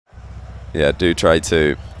Yeah, do try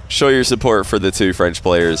to show your support for the two French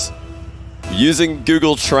players using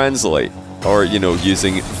Google Translate, or, you know,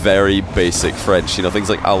 using very basic French. You know, things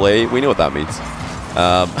like aller, we know what that means.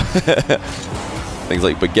 Things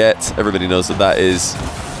like baguette, everybody knows what that is.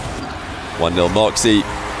 1-0 Mawkzy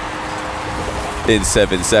in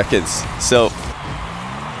 7 seconds. So,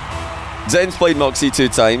 Zen's played Mawkzy 2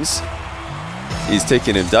 times. He's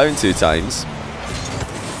taken him down 2 times.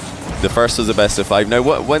 The first was a best of 5. Now,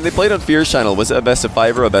 when they played on FairJame, was it a best of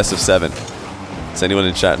 5 or a best of 7? Does anyone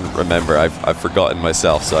in chat remember? I've forgotten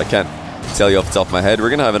myself, so I can't tell you off the top of my head. We're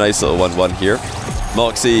going to have a nice little 1-1 here.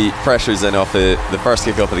 Mawkzy pressures Zen off the first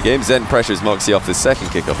kickoff of the game. Zen pressures Mawkzy off the second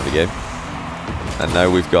kickoff of the game. And now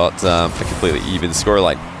we've got a completely even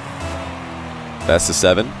scoreline. Best of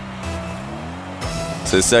 7.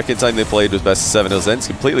 So the second time they played was best of 7. Zen's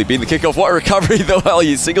completely beaten the kickoff. What a recovery though. Well,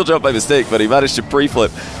 he single jumped by mistake, but he managed to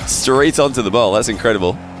pre-flip straight onto the ball. That's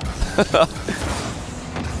incredible.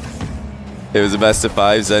 It was a best of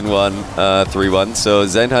 5. Zen won 3-1. So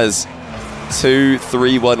Zen has 2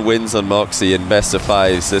 3-1 wins on Mawkzy in best of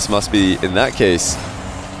 5s. This must be, in that case,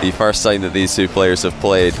 the first time that these two players have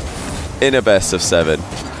played in a best of 7,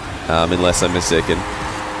 unless I'm mistaken.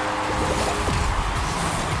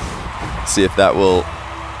 See if that will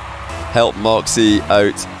help Mawkzy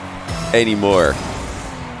out anymore.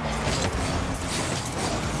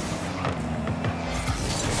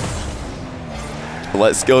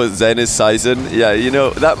 Let's go. Zen is Sizen. Yeah, you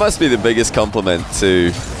know, that must be the biggest compliment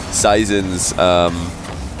to Sizen's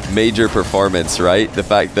major performance, right? The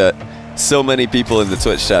fact that so many people in the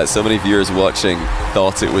Twitch chat, so many viewers watching,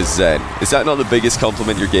 thought it was Zen. Is that not the biggest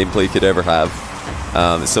compliment your gameplay could ever have?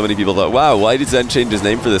 So many people thought, wow, why did Zen change his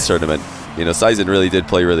name for this tournament? You know, Sizen really did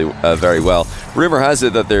play very well. Rumor has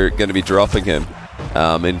it that they're going to be dropping him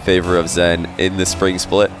in favor of Zen in the spring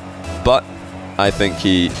split, but I think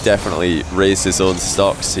he definitely raised his own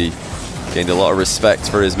stocks. He gained a lot of respect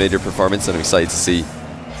for his major performance, and I'm excited to see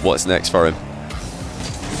what's next for him.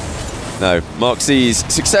 Now, Mawkzy's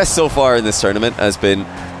success so far in this tournament has been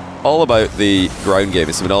all about the ground game.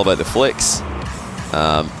 It's been all about the flicks.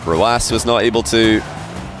 Rawas was not able to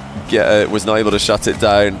shut it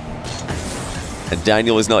down, and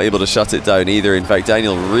Daniel was not able to shut it down either. In fact,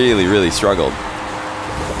 Daniel really struggled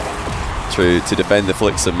to defend the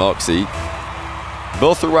flicks of Mawkzy.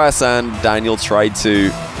 Both Rawas and Daniel tried to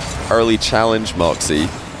early challenge Mawkzy,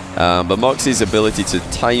 but Mawkzy's ability to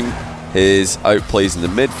time his outplays in the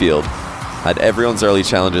midfield had everyone's early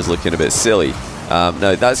challenges looking a bit silly.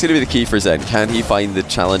 Now, that's going to be the key for Zen. Can he find the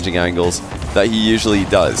challenging angles that he usually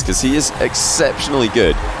does? Because he is exceptionally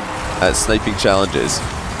good at sniping challenges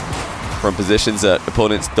from positions that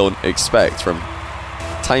opponents don't expect, from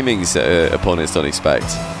timings that opponents don't expect,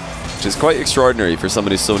 which is quite extraordinary for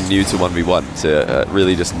somebody who's so new to 1v1 to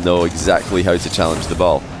really just know exactly how to challenge the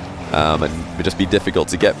ball, and it would just be difficult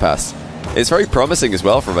to get past. It's very promising as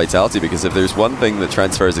well for Vitality, because if there's one thing that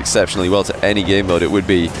transfers exceptionally well to any game mode, it would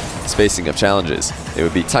be spacing of challenges. It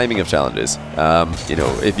would be timing of challenges. You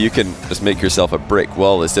know, if you can just make yourself a brick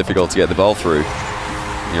wall that's difficult to get the ball through,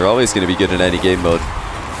 you're always going to be good in any game mode.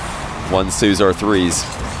 1s, 2s, or 3s.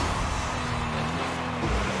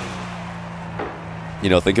 You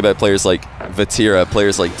know, think about players like Vatira,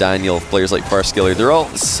 players like Daniel, players like Farskiller. They're all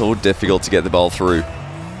so difficult to get the ball through.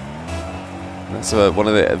 That's one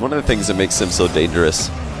of the things that makes him so dangerous.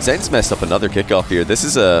 Zen's messed up another kickoff here. This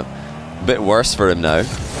is a bit worse for him now.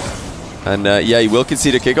 And yeah, he will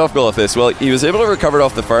concede a kickoff goal off this. Well, he was able to recover it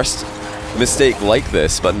off the first mistake like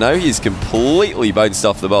this, but now he's completely bounced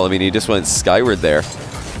off the ball. I mean, he just went skyward there.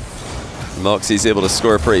 Mawkzy's able to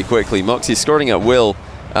score pretty quickly. Mawkzy's scoring at will.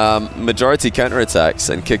 Majority counterattacks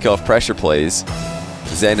and kickoff pressure plays,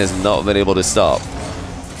 Zen has not been able to stop.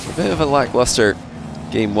 A bit of a lackluster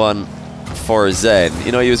game 1 for Zen.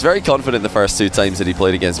 You know, he was very confident the first 2 times that he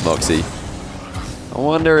played against Mawkzy. I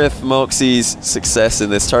wonder if Mawkzy's success in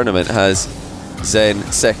this tournament has Zen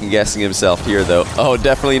second-guessing himself here, though. Oh,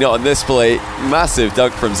 definitely not on this play. Massive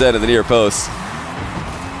dunk from Zen in the near post.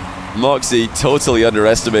 Mawkzy totally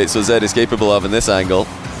underestimates what Zen is capable of in this angle.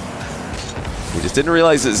 He just didn't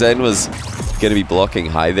realize that Zen was going to be blocking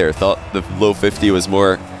high there. Thought the low 50 was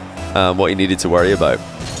more what he needed to worry about.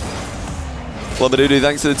 Flubbadoodoo,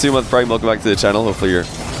 thanks for the 2-month prime. Welcome back to the channel. Hopefully you're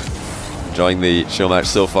enjoying the show match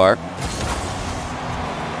so far.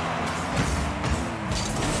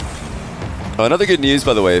 Oh, another good news,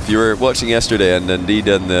 by the way, if you were watching yesterday and indeed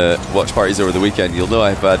in the watch parties over the weekend, you'll know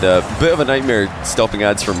I've had a bit of a nightmare stopping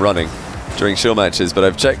ads from running during show matches, but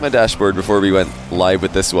I've checked my dashboard before we went live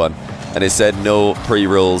with this one, and it said no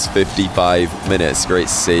pre-rolls, 55 minutes. Great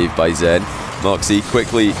save by Zen. Mawkzy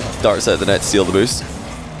quickly darts out the net to steal the boost.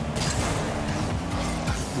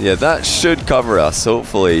 Yeah, that should cover us.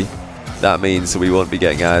 Hopefully, that means we won't be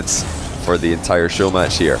getting ads for the entire show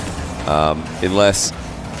match here. Unless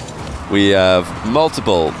we have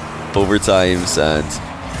multiple overtimes and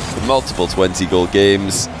multiple 20-goal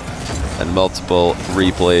games and multiple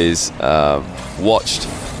replays watched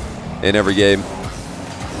in every game.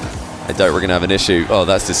 I doubt we're going to have an issue. Oh,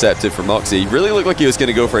 that's deceptive for Mawkzy. Really looked like he was going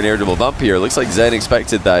to go for an air double bump here. Looks like Zen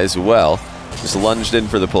expected that as well. Just lunged in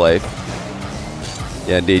for the play.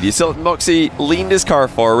 Yeah, indeed. You saw Mawkzy leaned his car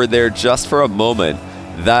forward there just for a moment.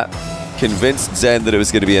 That convinced Zen that it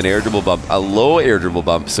was going to be an air double bump, a low air double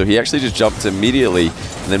bump, so he actually just jumped immediately,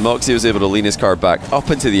 and then Mawkzy was able to lean his car back up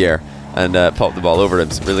into the air and pop the ball over him.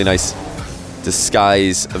 So really nice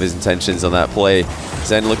disguise of his intentions on that play.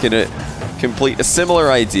 Zen looking to complete a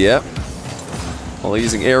similar idea, while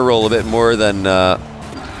using air roll a bit more than the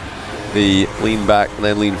lean back and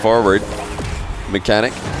then lean forward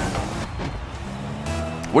mechanic.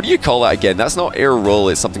 What do you call that again? That's not air roll,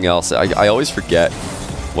 it's something else. I always forget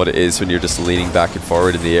what it is when you're just leaning back and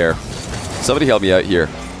forward in the air. Somebody help me out here.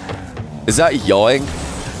 Is that yawing?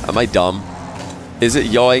 Am I dumb? Is it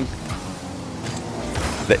yawing?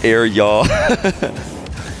 The air yaw.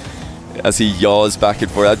 As he yaws back and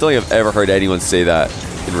forth. I don't think I've ever heard anyone say that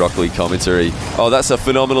in Rocket League commentary. Oh, that's a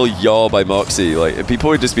phenomenal yaw by Mawkzy. Like,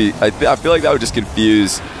 people would just be... I feel like that would just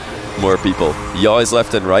confuse more people. Yaw is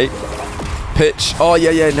left and right. Pitch. Oh,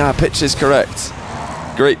 yeah, nah, pitch is correct.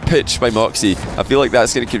 Great pitch by Mawkzy. I feel like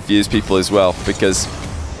that's going to confuse people as well, because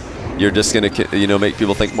you're just going to, you know, make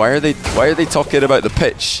people think, why are they talking about the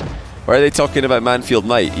pitch? Why are they talking about Manfield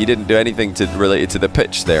Knight? He didn't do anything related to the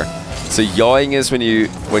pitch there. So yawing is when you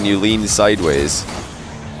lean sideways,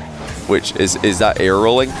 which is that air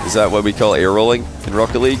rolling? Is that what we call air rolling in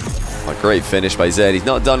Rocket League? Oh, great finish by Zed. He's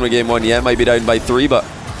not done with game 1 yet. Might be down by 3, but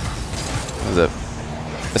that was a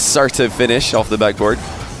assertive finish off the backboard.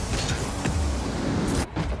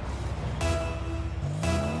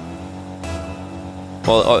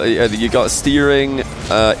 Well, you got steering,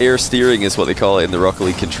 air steering is what they call it in the Rocket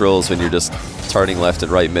League controls when you're just turning left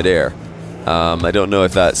and right midair. I don't know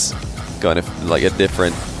if that's kind of like a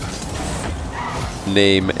different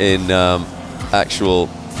name in actual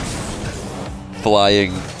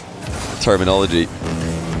flying terminology.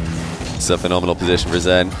 It's a phenomenal position for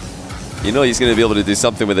Zen. You know he's going to be able to do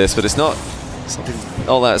something with this, but it's not something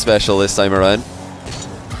all that special this time around.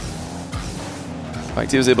 In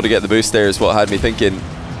fact, he was able to get the boost there is what had me thinking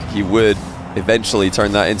he would eventually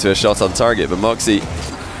turn that into a shot on target. But Mawkzy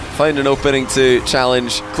found an opening to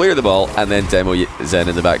challenge, clear the ball, and then demo Zen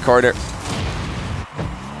in the back corner.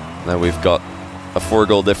 Now we've got a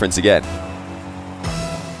 4-goal difference again.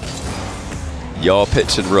 Yaw,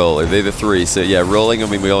 pitch, and roll. Are they the three? So yeah, rolling, I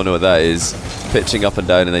mean, we all know what that is. Pitching up and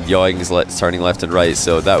down, and then yawing is turning left and right.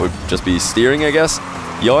 So that would just be steering, I guess.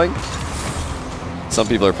 Yawing. Some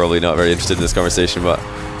people are probably not very interested in this conversation, but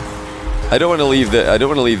I don't want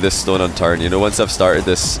to leave this stone unturned. You know, once I've started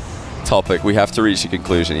this topic, we have to reach a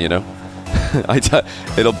conclusion. You know,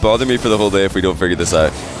 it'll bother me for the whole day if we don't figure this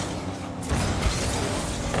out.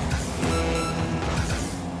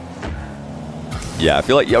 Yeah, I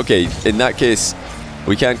feel like, okay, in that case,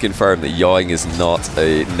 we can confirm that yawing is not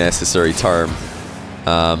a necessary term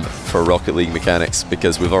for Rocket League mechanics,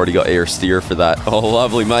 because we've already got air steer for that. Oh,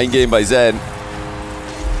 lovely mind game by Zen.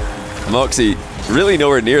 Mawkzy really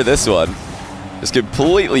nowhere near this one. Just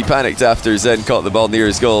completely panicked after Zen caught the ball near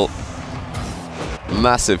his goal.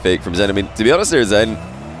 Massive fake from Zen. I mean, to be honest there, Zen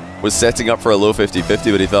was setting up for a low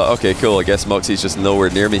 50-50, but he thought, okay, cool, I guess Mawkzy's just nowhere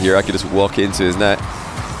near me here. I could just walk into his net.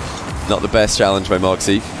 Not the best challenge by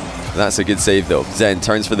Mawkzy. That's a good save though. Zen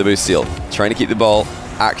turns for the boost seal, trying to keep the ball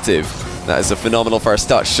active. That is a phenomenal first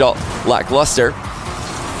touch. Shot lackluster.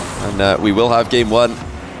 And we will have game 1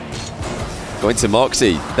 going to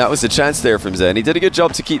Mawkzy. That was the chance there from Zen. He did a good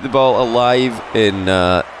job to keep the ball alive in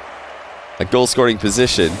a goal-scoring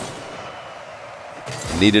position.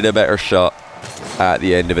 Needed a better shot at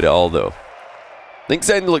the end of it all, though. I think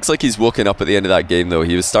Zen looks like he's woken up at the end of that game, though.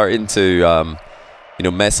 He was starting to, you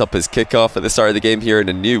know, mess up his kickoff at the start of the game here in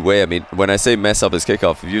a new way. I mean, when I say mess up his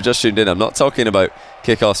kickoff, if you just tuned in, I'm not talking about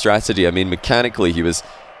kickoff strategy. I mean, mechanically, he was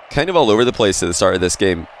kind of all over the place at the start of this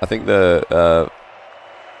game. I think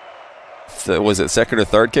was it second or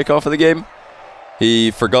third kickoff of the game? He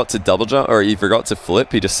forgot to double jump, or he forgot to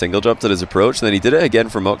flip. He just single jumped at his approach, and then he did it again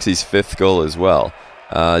for Mawkzy's 5th goal as well.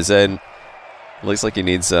 Zen looks like he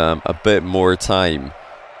needs a bit more time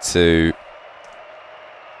to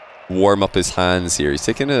warm up his hands here. He's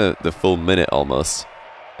taking the full minute almost.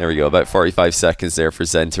 There we go, about 45 seconds there for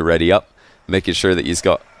Zen to ready up, making sure that he's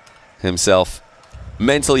got himself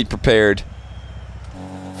mentally prepared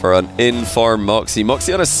for an in-form Mawkzy.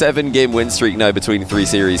 Mawkzy on a 7-game win streak now between 3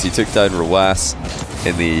 series. He took down Rawas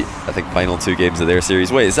in the, I think, final 2 games of their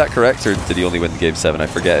series. Wait, is that correct, or did he only win Game 7? I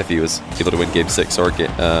forget if he was able to win Game 6 or if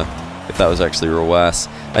that was actually Rawas.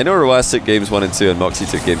 I know Rawas took Games 1 and 2 and Mawkzy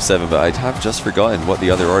took Game 7, but I'd have just forgotten what the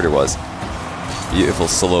other order was. Beautiful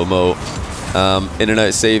slow-mo. In and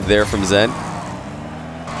out save there from Zen.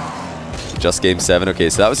 Just Game 7. Okay,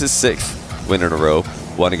 so that was his 6th win in a row.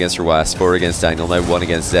 1 against Rawas, 4 against Daniel, now 1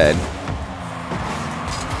 against Zen.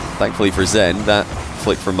 Thankfully for Zen, that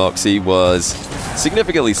flick from Mawkzy was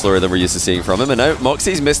significantly slower than we're used to seeing from him. And now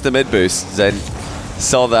Mawkzy's missed the mid boost. Zen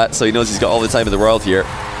saw that, so he knows he's got all the time in the world here.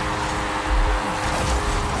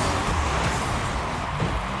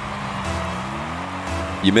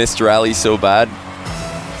 You missed Rally so bad.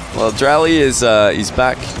 Well, Drally is he's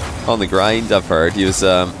back on the grind, I've heard. He was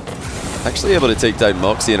actually able to take down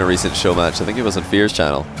Mawkzy in a recent show match. I think it was on Fear's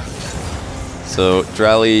channel. So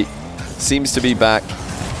Drally seems to be back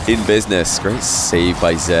in business. Great save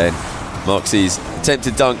by Zen. Mawkzy's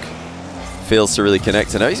attempted dunk fails to really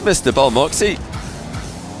connect, and now he's missed the ball. Mawkzy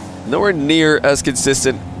nowhere near as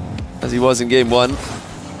consistent as he was in Game 1.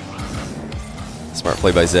 Smart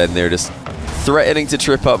play by Zen there, just threatening to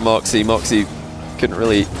trip up Mawkzy. Mawkzy couldn't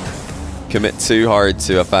really commit too hard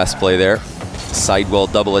to a fast play there. Sidewall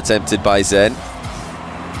double attempted by Zen.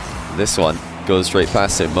 This one goes straight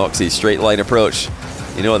past him. Mawkzy straight line approach.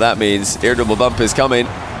 You know what that means. Air double bump is coming.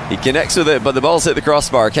 He connects with it, but the ball's hit the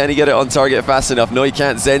crossbar. Can he get it on target fast enough? No, he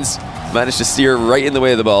can't. Zen's managed to steer right in the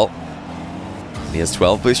way of the ball. And he has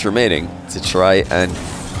 12 boosts remaining to try and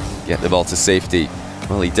get the ball to safety.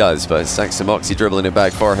 Well, he does, but it's thanks to Mawkzy dribbling it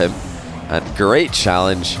back for him. And great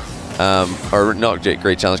challenge. Or not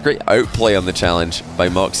great challenge, great outplay on the challenge by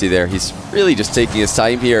Mawkzy there. He's really just taking his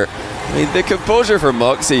time here. I mean, the composure for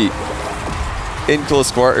Mawkzy in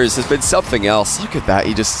close quarters has been something else. Look at that,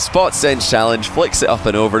 he just spots Zen's challenge, flicks it up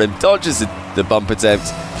and over him, dodges the bump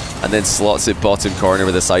attempt, and then slots it bottom corner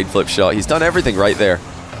with a side flip shot. He's done everything right there.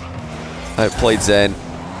 Outplayed Zen,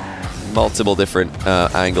 multiple different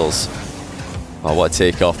angles. Oh, what a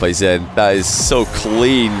takeoff by Zen. That is so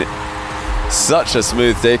clean. Such a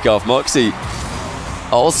smooth takeoff. Mawkzy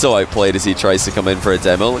also outplayed as he tries to come in for a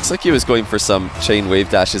demo. Looks like he was going for some chain wave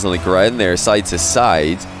dashes on the ground there, side to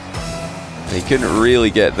side. And he couldn't really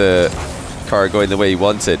get the car going the way he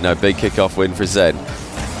wanted. Now big kickoff win for Zen.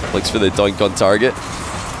 Looks for the doink on target.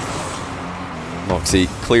 Mawkzy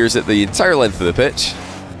clears it the entire length of the pitch.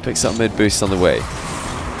 Picks up mid boost on the way.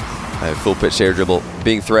 Full pitch air dribble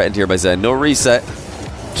being threatened here by Zen. No reset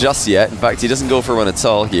just yet. In fact, he doesn't go for one at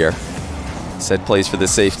all here. Said plays for the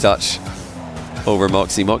safe touch over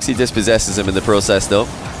Mawkzy. Mawkzy dispossesses him in the process though.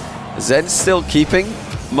 Zen's still keeping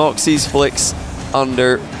Mawkzy's flicks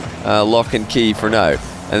under lock and key for now.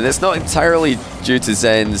 And it's not entirely due to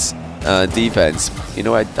Zen's defense. You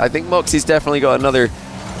know, I think Mawkzy's definitely got another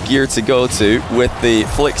gear to go to with the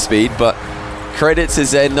flick speed, but credit to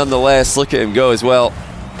Zen nonetheless. Look at him go as well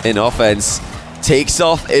in offense. Takes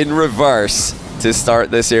off in reverse to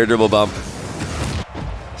start this air dribble bump.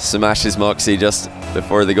 Smashes Mawkzy just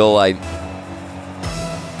before the goal line.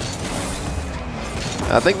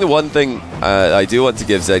 I think the one thing I do want to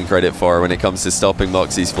give Zen credit for when it comes to stopping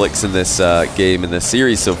Mawkzy's flicks in this game, in this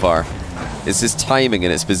series so far, is his timing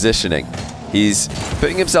and its positioning. He's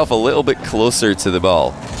putting himself a little bit closer to the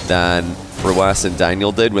ball than Rawas and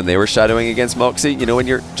Daniel did when they were shadowing against Mawkzy. You know, when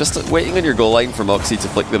you're just waiting on your goal line for Mawkzy to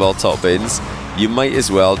flick the ball top bins, you might as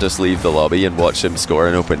well just leave the lobby and watch him score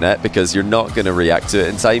an open net because you're not going to react to it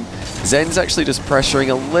in time. Zen's actually just pressuring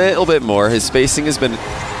a little bit more. His spacing has been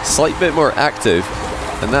a slight bit more active,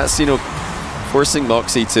 and that's, you know, forcing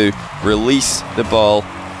Mawkzy to release the ball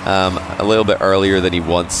a little bit earlier than he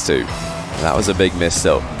wants to. That was a big miss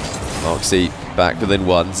though. Mawkzy back within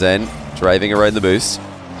 1. Zen driving around the boost.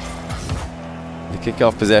 The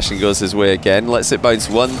kickoff possession goes his way again. Lets it bounce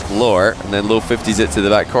one lower and then low 50s it to the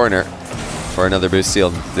back corner for another boost steal.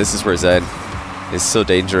 This is where Zen is so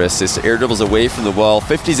dangerous. His air dribbles away from the wall,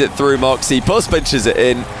 50s it through Mawkzy, post pinches it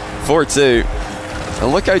in, 4-2.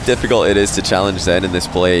 And look how difficult it is to challenge Zen in this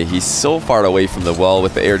play. He's so far away from the wall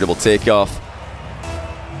with the air dribble takeoff.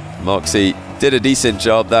 Mawkzy did a decent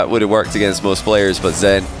job. That would have worked against most players, but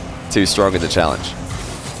Zen too strong in the challenge.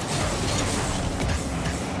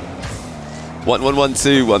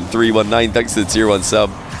 11121319. Thanks to the tier 1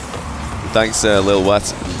 sub. Thanks Lil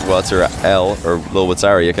Water L or Lil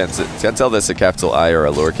Watari. I can't tell this a capital I or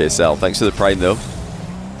a lowercase L. Thanks for the prime though.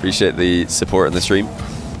 Appreciate the support on the stream.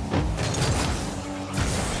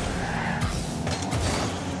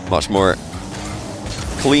 Much more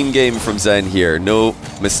clean game from Zen here. No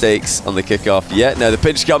mistakes on the kickoff yet. Now the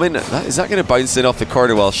pinch coming. Is that going to bounce in off the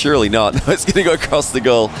corner? Well, surely not. No, it's going to go across the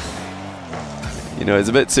goal. You know, it's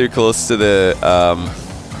a bit too close to the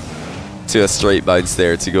to a straight bounce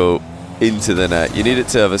there to go into the net. You need it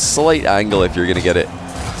to have a slight angle if you're going to get it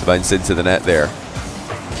to bounce into the net there.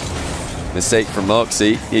 Mistake from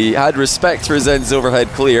Mawkzy. He had respect for Zen's overhead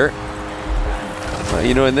clear.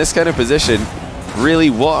 You know, in this kind of position, really,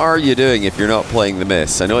 what are you doing if you're not playing the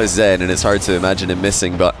miss? I know it's Zen and it's hard to imagine him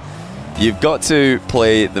missing, but you've got to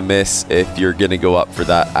play the miss if you're going to go up for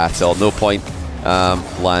that at all. No point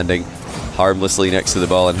landing harmlessly next to the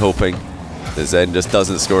ball and hoping that Zen just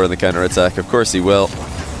doesn't score on the counter-attack. Of course he will.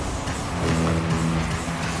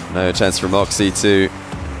 Now a chance for Mawkzy to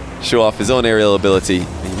show off his own aerial ability.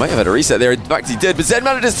 He might have had a reset there. In fact, he did, but Zen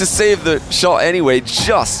manages to save the shot anyway.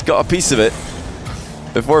 Just got a piece of it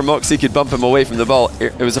before Mawkzy could bump him away from the ball.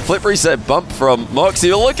 It was a flip reset bump from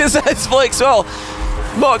Mawkzy. Oh, look at Zen's flicks. Well,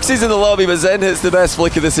 Mawkzy's in the lobby, but Zen hits the best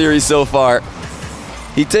flick of the series so far.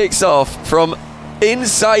 He takes off from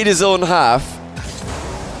inside his own half,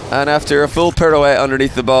 and after a full pirouette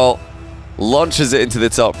underneath the ball, launches it into the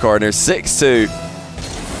top corner. 6-2.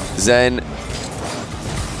 Zen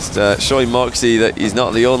just showing Mawkzy that he's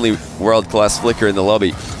not the only world-class flicker in the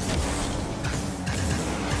lobby.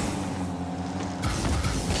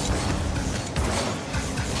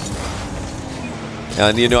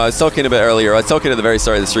 And, you know, I was talking a bit earlier, I was talking at the very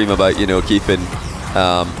start of the stream about, you know, keeping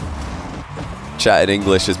chat in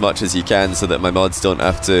English as much as you can so that my mods don't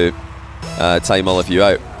have to time all of you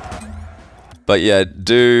out. But yeah,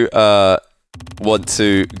 do want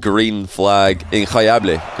to green flag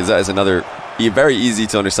incroyable, because that is another very easy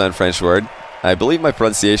to understand French word. I believe my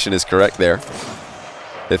pronunciation is correct there.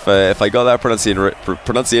 If I got that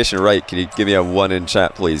pronunciation right, can you give me a 1 in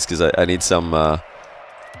chat, please? Because I need some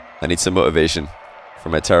motivation for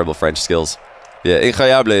my terrible French skills. Yeah,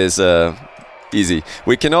 incroyable is easy.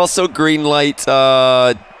 We can also green light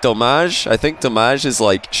dommage. I think dommage is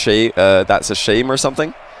like shame. That's a shame or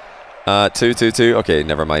something. 222. Okay,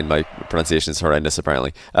 never mind. My pronunciation is horrendous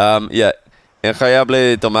apparently. Yeah,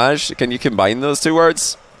 incroyable dommage. Can you combine those two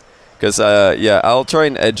words? Because yeah, I'll try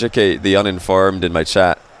and educate the uninformed in my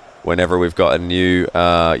chat whenever we've got a new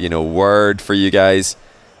you know, word for you guys.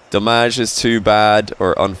 Dommage is too bad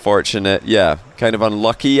or unfortunate. Yeah, kind of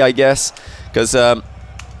unlucky, I guess. Because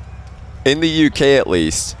in the UK at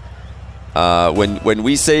least, when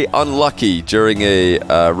we say unlucky during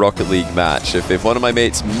a Rocket League match, if one of my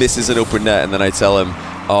mates misses an open net and then I tell him,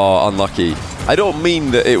 oh, unlucky, I don't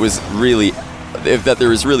mean that it was really, that there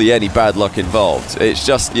was really any bad luck involved. It's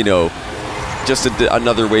just, you know, just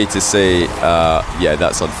another way to say, yeah,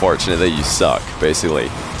 that's unfortunate that you suck, basically.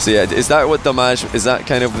 So yeah, is that what dommage, is that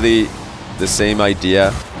kind of the same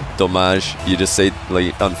idea? Dommage, you just say,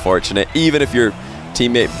 like, unfortunate. Even if your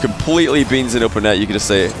teammate completely beans an open net, you can just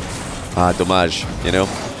say, ah, dommage, you know?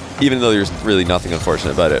 Even though there's really nothing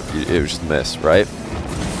unfortunate about it, it was just a miss, right?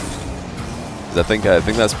 I think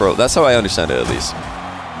that's how I understand it, at least.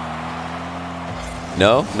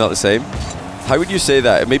 No? Not the same? How would you say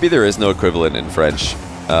that? Maybe there is no equivalent in French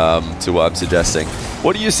to what I'm suggesting.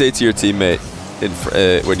 What do you say to your teammate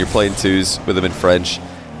when you're playing twos with them in French,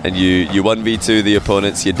 and you 1v2 the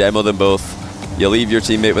opponents, you demo them both, you leave your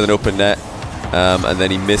teammate with an open net, and then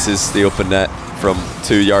he misses the open net from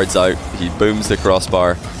 2 yards out, he booms the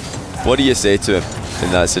crossbar. What do you say to him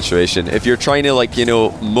in that situation? If you're trying to, like, you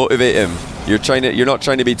know, motivate him, you're not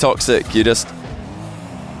trying to be toxic, you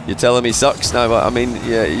tell him he sucks. Now, I mean,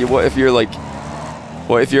 yeah, what if you're like,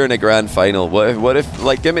 what if you're in a grand final? What if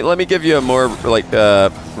like, let me give you a more like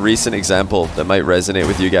recent example that might resonate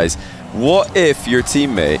with you guys. What if your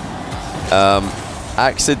teammate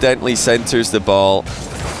accidentally centers the ball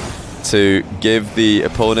to give the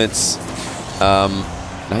opponents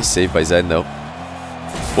nice save by Zen though.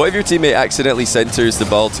 What if your teammate accidentally centers the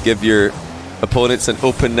ball to give your opponents an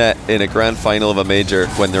open net in a grand final of a major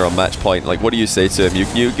when they're on match point? Like, what do you say to him?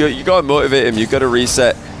 You gotta motivate him. You gotta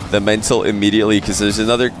reset the mental immediately, because there's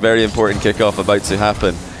another very important kickoff about to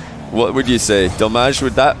happen. What would you say? Dommage,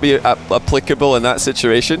 would that be applicable in that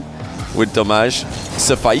situation? Would dommage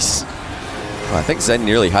suffice? Well, I think Zen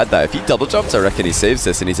nearly had that. If he double jumps, I reckon he saves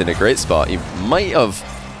this and he's in a great spot. He might have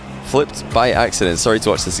flipped by accident. Sorry to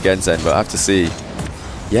watch this again, Zen, but I have to see.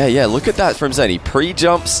 Yeah, look at that from Zen. He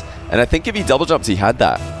pre-jumps, and I think if he double jumps, he had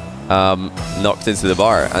that knocked into the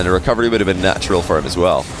bar, and a recovery would have been natural for him as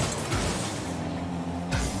well.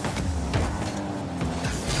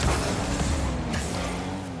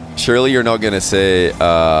 Surely you're not gonna say.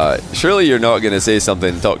 Surely you're not gonna say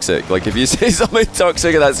something toxic. Like, if you say something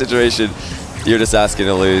toxic in that situation, you're just asking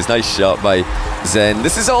to lose. Nice shot by Zen.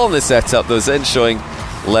 This is all in the setup though. Zen showing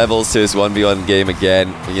levels to his 1v1 game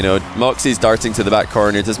again. You know, Mawkzy's darting to the back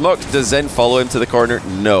corner. Does Zen follow him to the corner?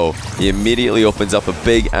 No. He immediately opens up a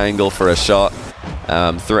big angle for a shot,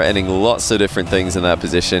 threatening lots of different things in that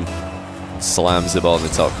position. Slams the ball in the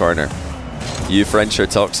top corner. You French are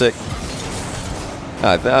toxic.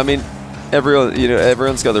 I mean,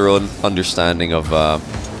 everyone's got their own understanding of,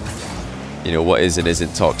 you know, what is and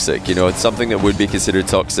isn't toxic. You know, it's something that would be considered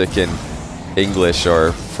toxic in English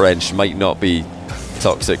or French might not be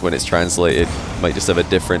toxic when it's translated. Might just have a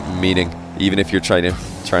different meaning, even if you're trying to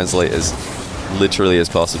translate as literally as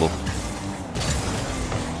possible.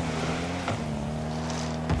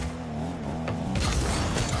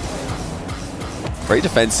 Very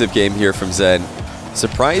defensive game here from Zen.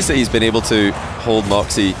 Surprised that he's been able to hold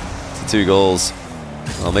Mawkzy to 2 goals.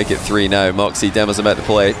 I'll make it 3 now. Mawkzy demos him out to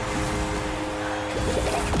play.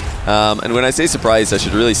 And when I say surprised, I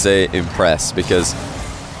should really say impressed, because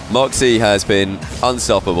Mawkzy has been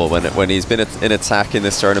unstoppable when he's been in attack in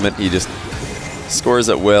this tournament. He just scores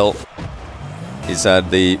at will. He's had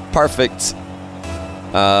the perfect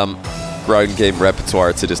ground game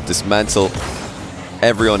repertoire to just dismantle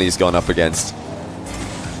everyone he's gone up against.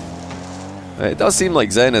 It does seem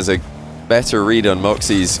like Zen has a better read on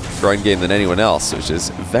Mawkzy's ground game than anyone else, which is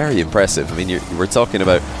very impressive. I mean, we're talking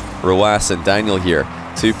about Roas and Daniel here,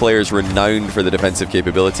 2 players renowned for the defensive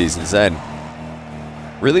capabilities, and Zen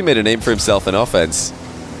really made a name for himself in offense.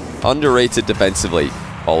 Underrated defensively.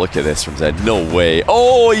 Oh, look at this from Zen. No way.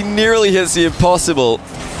 Oh, he nearly hits the impossible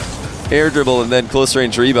air dribble and then close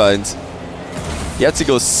range rebound. He had to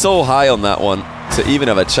go so high on that one to even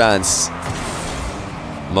have a chance.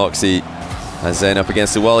 Mawkzy has Zen up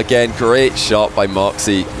against the wall again. Great shot by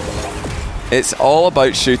Mawkzy. It's all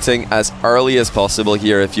about shooting as early as possible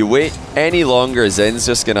here. If you wait any longer, Zen's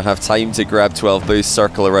just going to have time to grab 12 boost,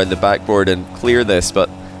 circle around the backboard and clear this, but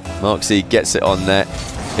Mawkzy gets it on net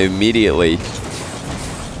immediately.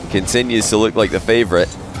 Continues to look like the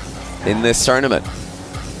favourite in this tournament.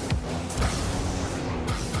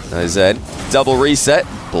 Now Zen, double reset,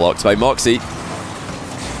 blocked by Mawkzy.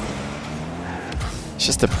 It's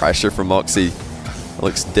just the pressure from Mawkzy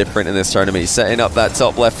looks different in this tournament. He's setting up that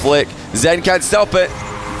top left flick. Zen can't stop it.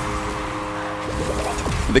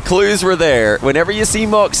 The clues were there. Whenever you see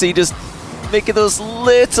Mawkzy just making those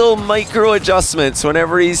little micro adjustments,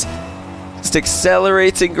 whenever he's just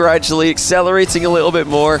accelerating gradually, accelerating a little bit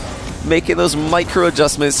more, making those micro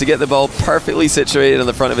adjustments to get the ball perfectly situated on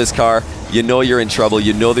the front of his car, you know you're in trouble.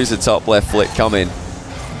 You know there's a top left flick coming.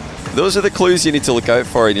 Those are the clues you need to look out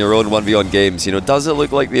for in your own 1v1 games. You know, does it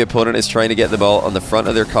look like the opponent is trying to get the ball on the front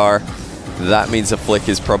of their car? That means a flick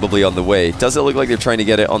is probably on the way. Does it look like they're trying to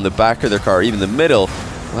get it on the back of their car, even the middle?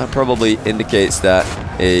 Well, that probably indicates that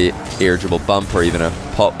a air dribble bump or even a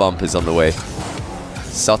pop bump is on the way.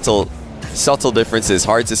 Subtle differences,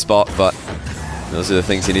 hard to spot, but those are the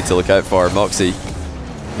things you need to look out for. Mawkzy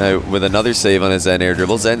now with another save on his Zen air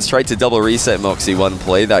dribble. Zen's tried to double reset Mawkzy one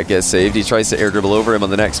play, that gets saved. He tries to air dribble over him on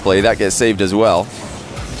the next play, that gets saved as well.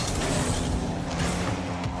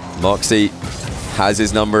 Mawkzy has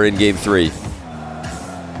his number in game 3.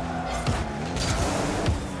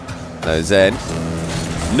 Now Zen,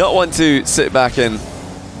 not one to sit back and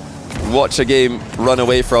watch a game run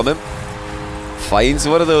away from him. Finds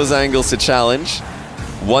one of those angles to challenge.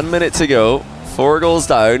 1 minute to go, 4 goals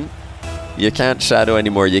down. You can't shadow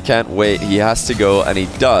anymore, you can't wait. He has to go, and he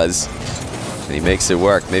does. And he makes it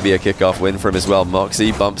work. Maybe a kickoff win for him as well.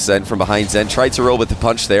 Mawkzy bumps Zen from behind. Zen tried to roll with the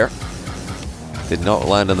punch there. Did not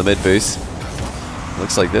land on the mid boost.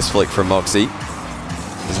 Looks like this flick from Mawkzy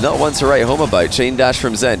is not one to write home about. Chain dash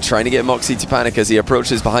from Zen, trying to get Mawkzy to panic as he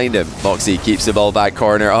approaches behind him. Mawkzy keeps the ball back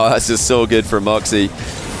corner. Oh, that's just so good for Mawkzy.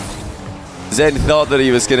 Zen thought that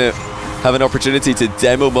he was going to have an opportunity to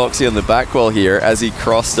demo Mawkzy on the back wall here as he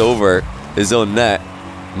crossed over his own net.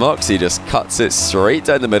 Mawkzy just cuts it straight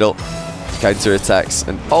down the middle, counter-attacks,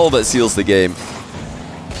 and all but seals the game.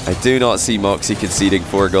 I do not see Mawkzy conceding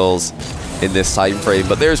 4 goals in this time frame,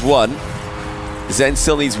 but there's one. Zen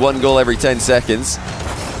still needs 1 goal every 10 seconds.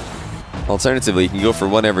 Alternatively, he can go for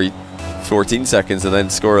 1 every 14 seconds and then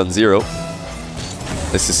score on 0.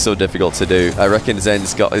 This is so difficult to do. I reckon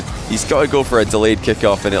Zen's got to go for a delayed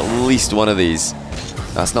kickoff in at least one of these.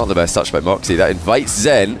 That's not the best touch by Mawkzy. That invites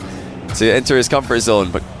Zen to enter his comfort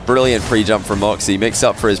zone, but brilliant pre-jump from Mawkzy makes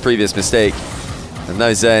up for his previous mistake. And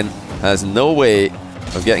now Zen has no way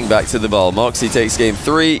of getting back to the ball. Mawkzy takes game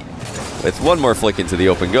 3 with 1 more flick into the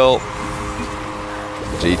open goal.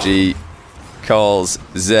 GG calls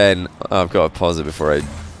Zen. Oh, I've got to pause it before I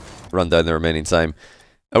run down the remaining time.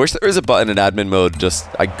 I wish there was a button in admin mode, just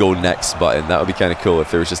a go next button. That would be kind of cool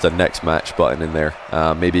if there was just a next match button in there.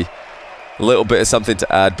 Maybe A little bit of something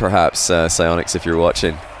to add, perhaps, Psyonix, if you're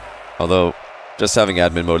watching. Although, just having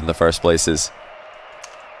admin mode in the first place is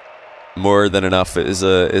more than enough. It is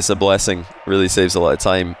a blessing. Really saves a lot of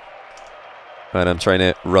time when I'm trying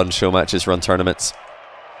to run show matches, run tournaments.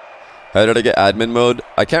 How did I get admin mode?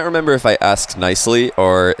 I can't remember if I asked nicely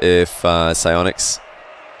or if Psyonix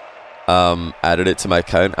added it to my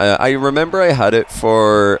account. I remember I had it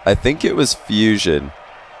for, I think it was Fusion.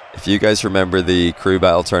 If you guys remember the crew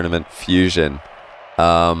battle tournament Fusion,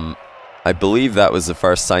 I believe that was the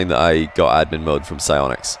first time that I got admin mode from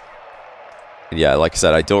Psyonix. And yeah, like I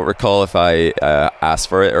said, I don't recall if I asked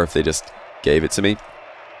for it or if they just gave it to me.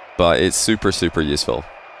 But it's super, super useful.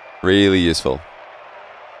 Really useful.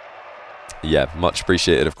 Yeah, much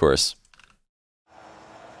appreciated, of course.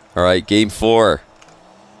 Alright, game 4.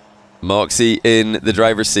 Mawkzy in the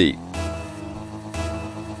driver's seat.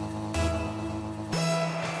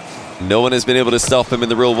 No one has been able to stop him in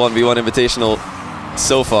the Rule 1v1 Invitational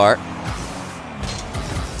so far.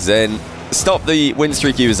 Zen stopped the win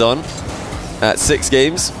streak he was on at 6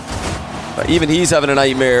 games. But even he's having a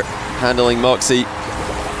nightmare handling Mawkzy.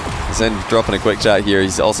 Zen dropping a quick chat here.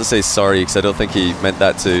 He also says sorry because I don't think he meant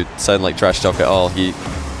that to sound like trash talk at all. He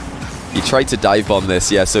tried to dive bomb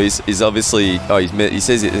this, yeah, so he's obviously... Oh, he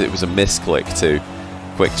says it was a misclick too.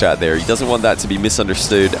 Quick chat there. He doesn't want that to be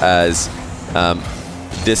misunderstood as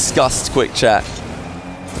disgust quick chat.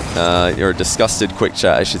 Or disgusted quick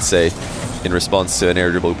chat, I should say, in response to an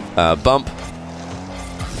air dribble bump.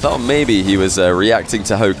 Thought maybe he was reacting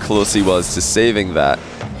to how close he was to saving that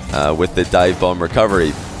with the dive bomb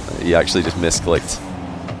recovery. He actually just misclicked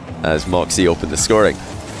as Mawkzy opened the scoring.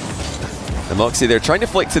 And Mawkzy, they're trying to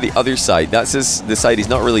flick to the other side. That's the side he's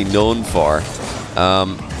not really known for.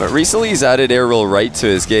 But recently he's added air roll right to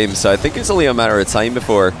his game, so I think it's only a matter of time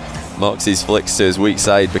before Mawkzy's flicks to his weak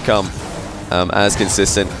side become as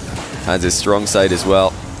consistent as his strong side as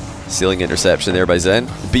well. Ceiling interception there by Zen.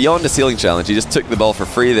 Beyond the ceiling challenge, he just took the ball for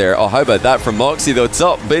free there. Oh, how about that from Mawkzy though?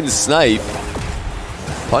 Top bin snipe.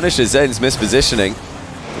 Punishes Zen's mispositioning.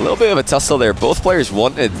 A little bit of a tussle there. Both players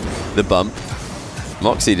wanted the bump.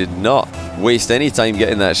 Mawkzy did not waste any time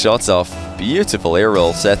getting that shot off. Beautiful air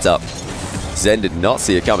roll setup. Zen did not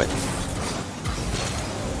see it coming.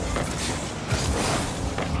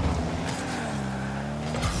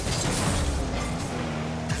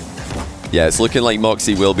 Yeah, it's looking like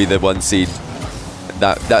Mawkzy will be the 1 seed.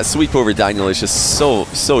 That sweep over Daniel is just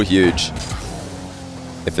so huge.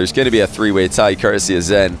 If there's going to be a 3-way tie courtesy of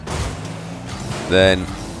Zen, then,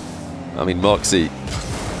 I mean, Mawkzy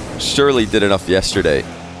surely did enough yesterday,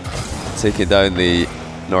 taking down the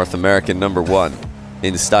North American #1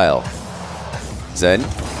 in style. Zen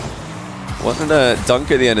wanted a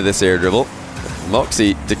dunk at the end of this air dribble.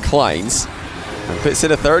 Mawkzy declines and puts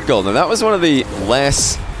in a 3rd goal. Now that was one of the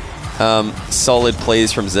less solid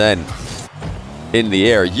plays from Zen in the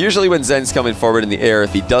air. Usually when Zen's coming forward in the air,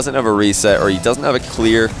 if he doesn't have a reset or he doesn't have a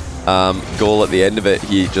clear goal at the end of it,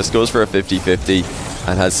 he just goes for a 50-50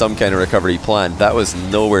 and has some kind of recovery plan. That was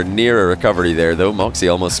nowhere near a recovery there though.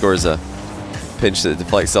 Mawkzy almost scores a pinch that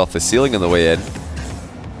deflects off the ceiling on the way in.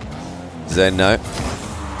 Zen now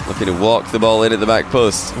looking to walk the ball in at the back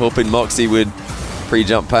post, hoping Mawkzy would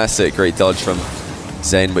pre-jump past it. Great dodge from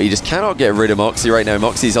Zen, but he just cannot get rid of Mawkzy right now.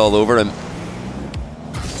 Mawkzy's all over him.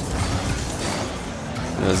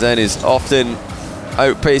 Zen is often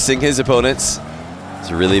outpacing his opponents. It's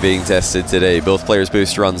really being tested today. Both players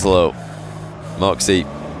boost runs low. Mawkzy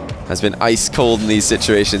has been ice cold in these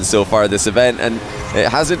situations so far this event, and it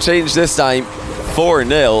hasn't changed this time.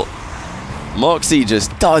 4-0. Mawkzy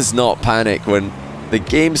just does not panic when the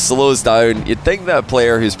game slows down. You'd think that a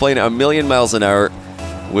player who's playing at 1,000,000 miles an hour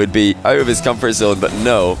would be out of his comfort zone, but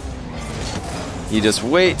no. He just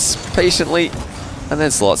waits patiently and then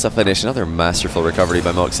slots a finish. Another masterful recovery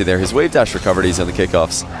by Mawkzy there. His wave dash recoveries on the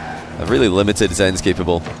kickoffs have really limited what Zen's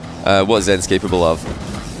capable of.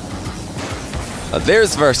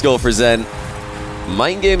 There's the first goal for Zen.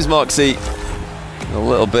 Mind games Mawkzy. A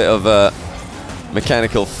little bit of a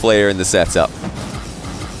mechanical flair in the setup.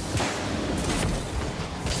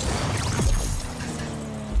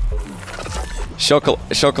 Chocolate,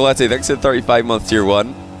 thanks for the 35-month tier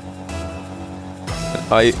 1.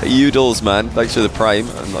 Udals, man, thanks for the prime.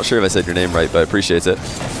 I'm not sure if I said your name right, but I appreciate it.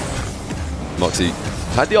 Mawkzy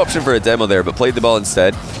had the option for a demo there, but played the ball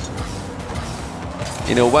instead.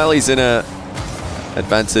 You know, while he's in a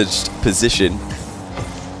advantaged position,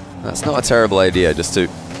 that's not a terrible idea, just to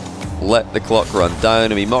let the clock run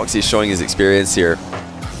down. I mean, Mawkzy's showing his experience here.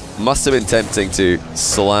 Must have been tempting to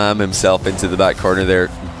slam himself into the back corner there,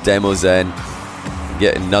 demo Zen,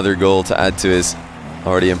 get another goal to add to his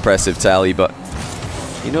already impressive tally, but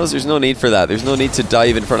He knows there's no need for that. There's no need to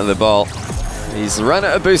dive in front of the ball. He's run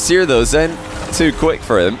out of boost here though. Zen too quick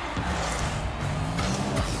for him.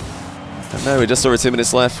 And now with just over 2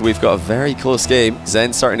 minutes left, we've got a very close game.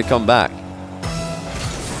 Zen starting to come back.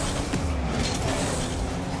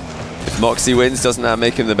 If Mawkzy wins, doesn't that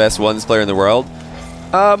make him the best ones player in the world?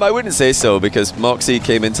 I wouldn't say so, because Mawkzy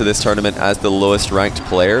came into this tournament as the lowest ranked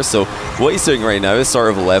player, so what he's doing right now is sort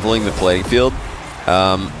of leveling the playing field.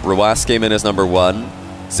 Rawas came in as number 1,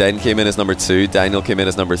 Zen came in as number 2, Daniel came in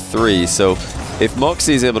as number 3, so if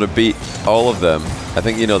Mawkzy is able to beat all of them, I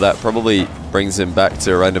think, you know, that probably brings him back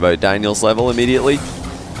to around about Daniel's level immediately,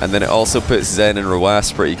 and then it also puts Zen and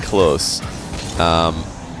Rawas pretty close.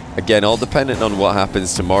 Again, all dependent on what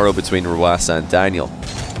happens tomorrow between Rawas and Daniel.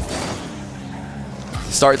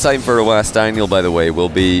 Start time for Rawas Daniel, by the way, will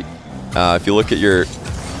be, if you look at your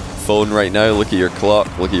phone right now, look at your clock,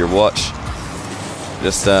 look at your watch,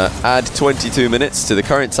 just add 22 minutes to the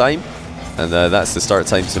current time, and that's the start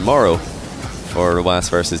time tomorrow for Rawas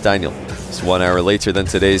versus Daniel. It's 1 hour later than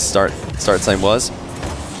today's start time was.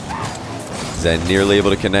 Zen nearly able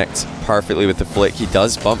to connect perfectly with the flick. He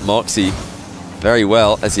does bump Mawkzy very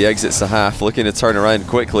well as he exits the half, looking to turn around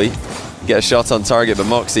quickly, get a shot on target, but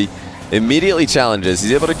Mawkzy immediately challenges.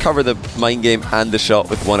 He's able to cover the mind game and the shot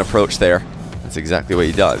with one approach there. That's exactly what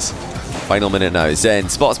he does. Final minute now. Zen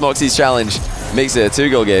spots Mawkzy's challenge, makes it a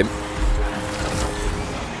 2-goal game.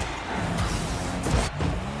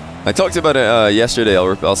 I talked about it yesterday.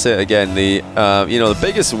 I'll say it again. You know, the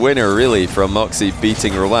biggest winner really from Mawkzy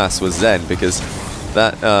beating Rawas was Zen, because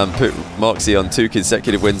that put Mawkzy on 2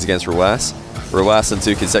 consecutive wins against Rawas, Rawas on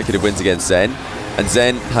 2 consecutive wins against Zen, and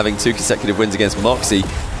Zen having 2 consecutive wins against Mawkzy.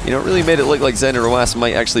 You know, it really made it look like Zen and Rawas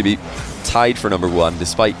might actually be tied for number 1,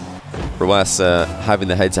 despite Rawas having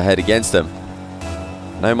the head-to-head against him.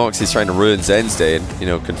 Now Mawkzy's trying to ruin Zen's day and, you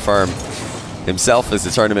know, confirm himself as the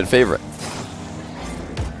tournament favourite.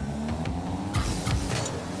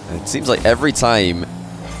 It seems like every time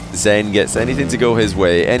Zen gets anything to go his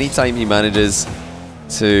way, anytime he manages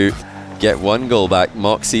to get 1 goal back,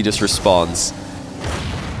 Mawkzy just responds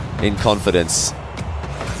in confidence.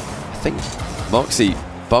 I think Mawkzy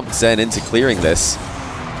bumped Zen into clearing this.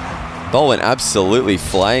 Ball went absolutely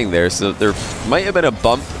flying there, so there might have been a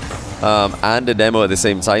bump and a demo at the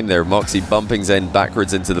same time there. Mawkzy bumping Zen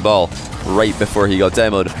backwards into the ball right before he got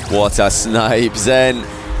demoed. What a snipe. Zen,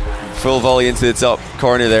 full volley into the top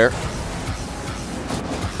corner there.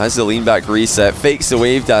 Has the lean back reset, fakes the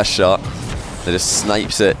wave dash shot, and just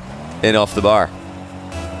snipes it in off the bar.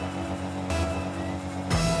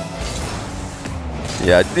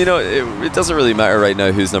 Yeah, you know, it doesn't really matter right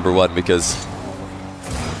now who's number 1, because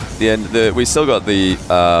we still got the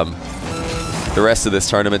rest of this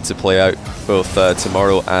tournament to play out, both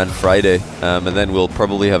tomorrow and Friday, and then we'll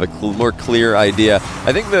probably have a more clear idea.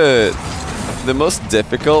 I think the most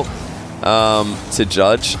difficult to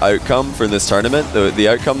judge outcome for this tournament, the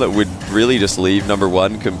outcome that would really just leave number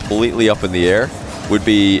 1 completely up in the air, would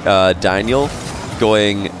be Daniel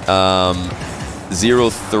going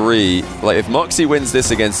 0-3. Like, if Mawkzy wins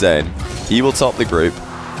this against Zen, he will top the group.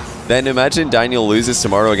 Then imagine Daniel loses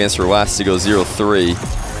tomorrow against Rawas to go 0-3,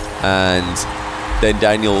 and then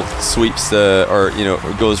Daniel sweeps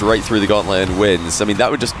goes right through the gauntlet and wins. I mean,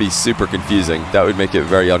 that would just be super confusing. That would make it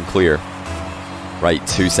very unclear. Right,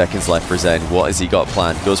 2 seconds left for Zen. What has he got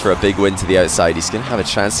planned? Goes for a big win to the outside. He's going to have a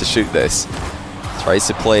chance to shoot this. Tries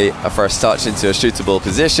to play a first touch into a shootable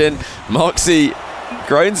position. Mawkzy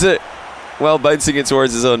grounds it while bouncing it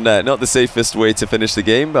towards his own net. Not the safest way to finish the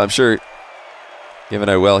game, but I'm sure, given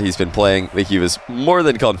how well he's been playing, I think he was more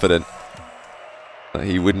than confident that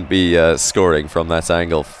he wouldn't be scoring from that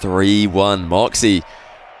angle. 3-1. Mawkzy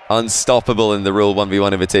unstoppable in the Rule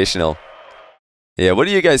 1v1 Invitational. Yeah, what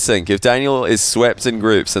do you guys think? If Daniel is swept in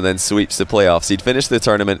groups and then sweeps the playoffs, he'd finish the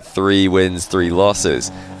tournament 3 wins, 3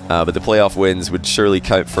 losses. But the playoff wins would surely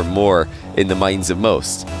count for more in the minds of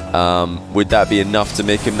most. Would that be enough to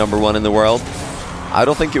make him number 1 in the world? I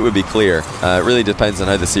don't think it would be clear. It really depends on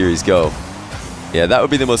how the series go. Yeah, that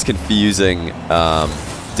would be the most confusing,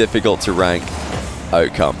 difficult to rank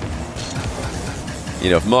outcome. You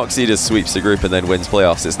know, if Mawkzy just sweeps the group and then wins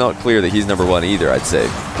playoffs, it's not clear that he's number 1 either, I'd say,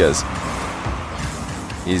 because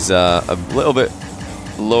he's a little bit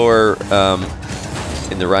lower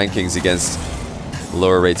in the rankings against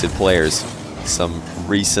lower rated players. Some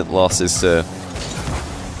recent losses to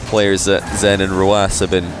players that Zen and Rawas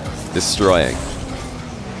have been destroying.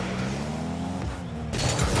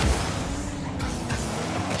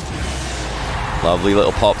 Lovely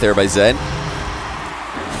little pop there by Zen.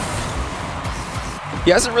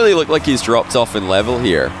 He hasn't really looked like he's dropped off in level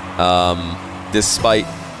here, despite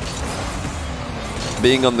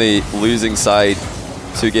being on the losing side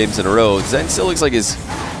 2 games in a row, Zen still looks like his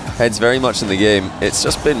head's very much in the game. It's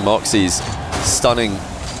just been Mawkzy's stunning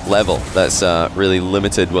level that's really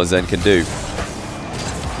limited what Zen can do.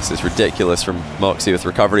 This is ridiculous from Mawkzy with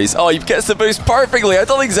recoveries. Oh, he gets the boost perfectly. I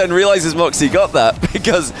don't think Zen realizes Mawkzy got that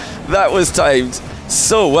because that was timed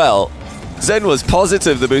so well. Zen was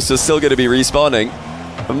positive the boost was still going to be respawning.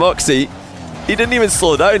 But Mawkzy, he didn't even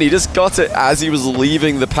slow down. He just got it as he was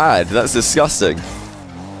leaving the pad. That's disgusting.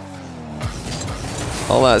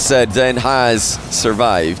 All that said, Zen has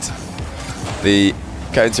survived the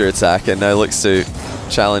counter-attack and now looks to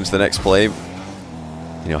challenge the next play. You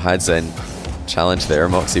know, had Zen challenge there,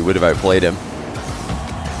 Mawkzy would have outplayed him.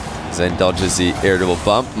 Zen dodges the air double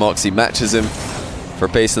bump. Mawkzy matches him for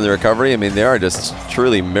pace in the recovery. I mean, they are just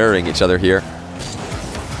truly mirroring each other here.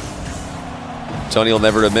 Johnny will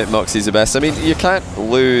never admit Mawkzy's the best. I mean, you can't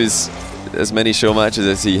lose as many show matches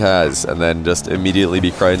as he has and then just immediately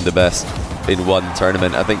be crowned the best in one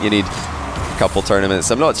tournament. I think you need a couple tournaments.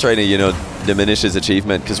 I'm not trying to, you know, diminish his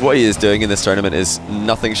achievement because what he is doing in this tournament is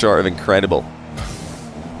nothing short of incredible.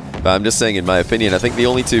 But I'm just saying, in my opinion, I think the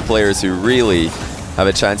only 2 players who really have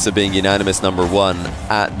a chance of being unanimous #1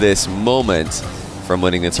 at this moment from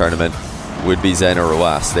winning the tournament would be Zen or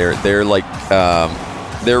Roas. They're like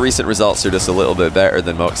their recent results are just a little bit better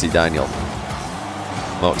than Mawkzy Daniel.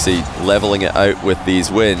 Mawkzy leveling it out with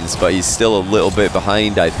these wins, but he's still a little bit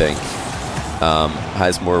behind, I think.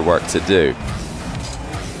 Has more work to do.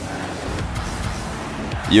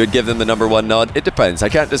 You would give them the #1 nod? It depends. I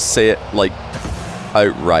can't just say it like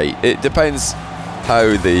outright. It depends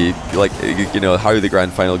how the, like, you know, how the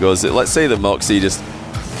grand final goes. Let's say that Mawkzy just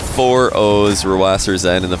 4-0s Roas or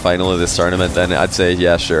Zen in the final of this tournament, then I'd say,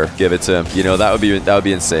 yeah, sure, give it to him. You know, that would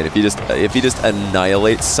be insane. If he just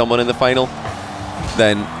annihilates someone in the final,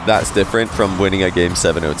 then that's different from winning a Game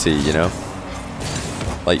 7 OT, you know?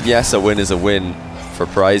 Like, yes, a win is a win for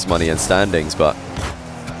prize money and standings, but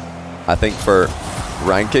I think for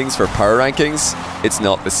rankings, for power rankings, it's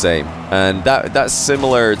not the same. And that's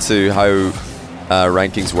similar to how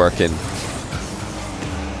rankings work in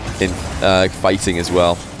fighting as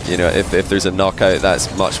well. You know, if there's a knockout,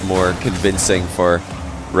 that's much more convincing for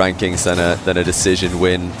rankings than a decision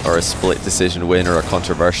win or a split decision win or a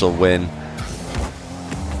controversial win.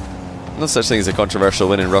 No such thing as a controversial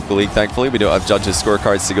win in Rocket League, thankfully. We don't have judges'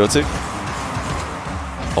 scorecards to go to.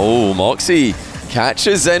 Oh, Mawkzy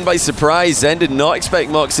catches Zen by surprise. Zen did not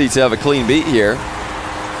expect Mawkzy to have a clean beat here.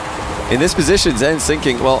 In this position, Zen's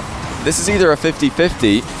thinking, well, this is either a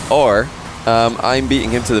 50-50 or I'm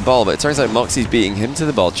beating him to the ball. But it turns out Mawkzy's beating him to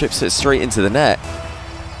the ball, chips it straight into the net.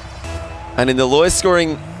 And in the lowest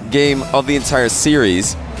scoring game of the entire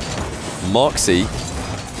series, Mawkzy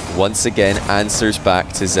once again answers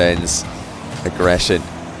back to Zen's aggression.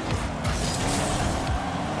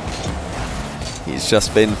 He's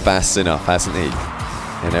just been fast enough, hasn't he?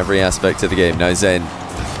 In every aspect of the game. Now Zen,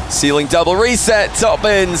 ceiling double reset, top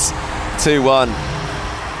bins, 2-1.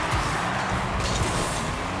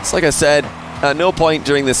 It's like I said, at no point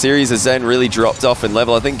during the series has Zen really dropped off in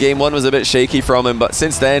level. I think game 1 was a bit shaky from him, but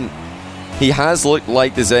since then, he has looked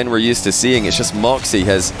like the Zen we're used to seeing. It's just Mawkzy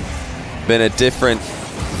has been a different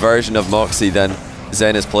version of Mawkzy than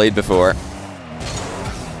Zen has played before.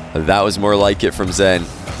 That was more like it from Zen,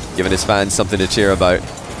 giving his fans something to cheer about.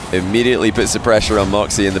 Immediately puts the pressure on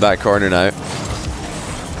Mawkzy in the back corner now.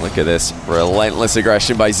 Look at this relentless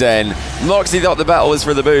aggression by Zen. Mawkzy thought the battle was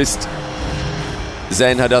for the boost.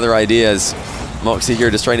 Zen had other ideas. Mawkzy here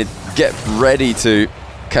just trying to get ready to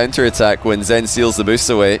counter-attack when Zen steals the boost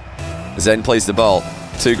away. Zen plays the ball.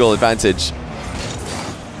 2-goal advantage.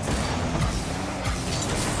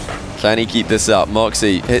 Can he keep this up?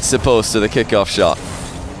 Mawkzy hits the post with a kickoff shot.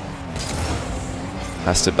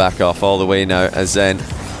 Has to back off all the way now as Zen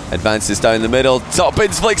advances down the middle. Top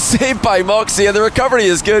bins flick, saved by Mawkzy, and the recovery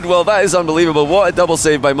is good. Well, that is unbelievable. What a double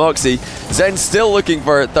save by Mawkzy. Zen still looking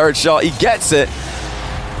for a third shot. He gets it.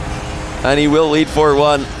 And he will lead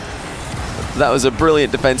 4-1. That was a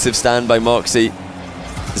brilliant defensive stand by Mawkzy.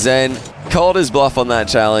 Zen called his bluff on that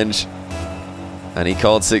challenge, and he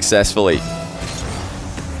called successfully.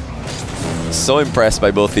 So impressed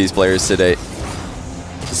by both these players today.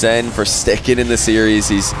 Zen for sticking in the series.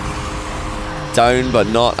 He's down but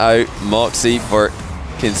not out. Mawkzy for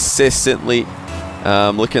consistently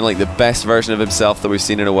looking like the best version of himself that we've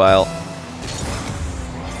seen in a while.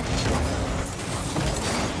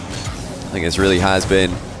 I think this really has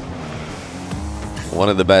been one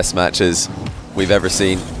of the best matches we've ever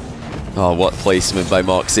seen. Oh, what placement by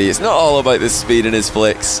Mawkzy. It's not all about the speed in his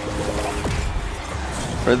flicks.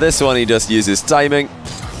 For this one, he just uses timing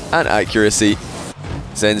and accuracy.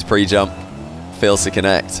 Zen's pre-jump fails to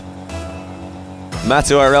connect.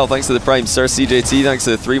 Matt ORL, thanks to the Prime. Sir CJT, thanks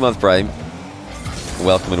to the 3-month Prime.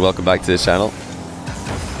 Welcome and welcome back to the channel.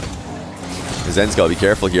 Zen's got to be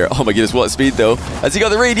careful here. Oh my goodness, what speed though. Has he got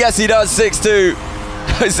the read? Yes, he does. 6-2.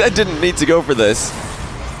 Zen didn't need to go for this,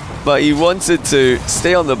 but he wanted to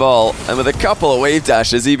stay on the ball, and with a couple of wave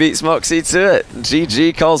dashes, he beats Mawkzy to it.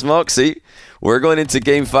 GG calls Mawkzy. We're going into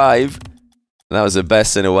game 5. That was the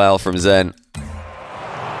best in a while from Zen.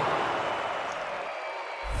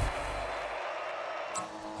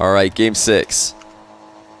 Alright, game 6.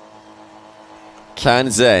 Can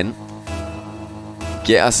Zen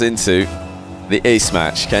get us into the ace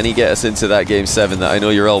match? Can he get us into that game 7 that I know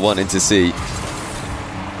you're all wanting to see?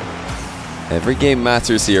 Every game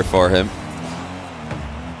matters here for him.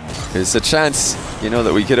 There's a chance, you know,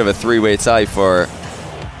 that we could have a 3-way tie for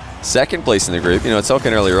second place in the group. You know,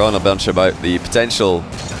 talking earlier on a bunch about the potential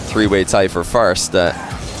 3-way tie for first that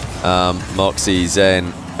Mawkzy,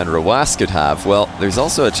 Zen and Rawas could have. Well, there's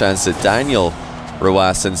also a chance that Daniel,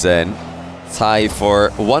 Rawas and Zen tie for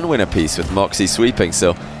 1 win apiece with Mawkzy sweeping.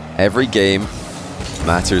 So every game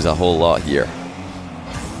matters a whole lot here.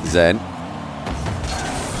 Zen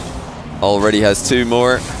already has 2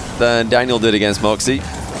 more than Daniel did against Mawkzy,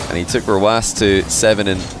 and he took Rawas to 7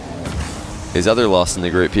 in his other loss in the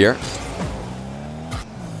group here.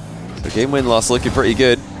 So game win loss looking pretty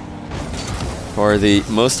good for the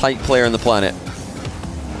most hyped player on the planet.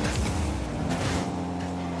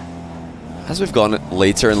 As we've gone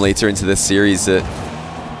later and later into this series,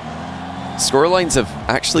 scorelines have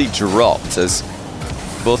actually dropped as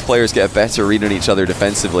both players get a better read on each other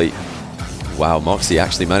defensively. Wow, Mawkzy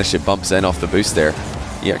actually managed to bump Zen off the boost there.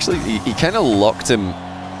 He kind of locked him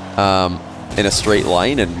in a straight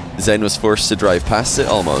line, and Zen was forced to drive past it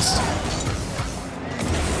almost.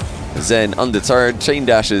 Zen, undeterred, chain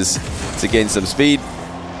dashes to gain some speed,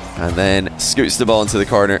 and then scoots the ball into the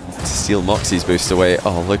corner to steal Mawkzy's boost away.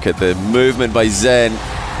 Oh, look at the movement by Zen.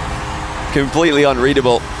 Completely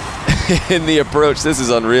unreadable in the approach. This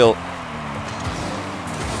is unreal.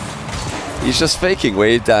 He's just faking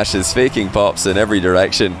wave dashes, faking pops in every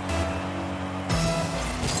direction.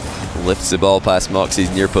 Lifts the ball past Mawkzy's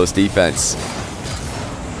near post defense.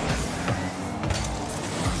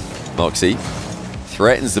 Mawkzy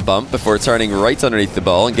threatens the bump before turning right underneath the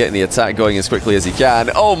ball and getting the attack going as quickly as he can.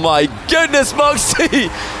 Oh my goodness, Mawkzy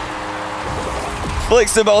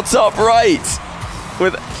flicks the ball top right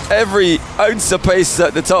with every ounce of pace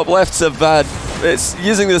that the top lefts have had. It's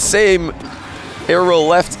using the same air roll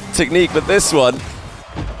left technique, but this one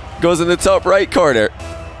goes in the top right corner.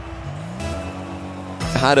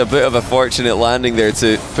 Had a bit of a fortunate landing there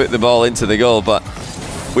to put the ball into the goal, but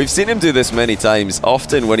we've seen him do this many times.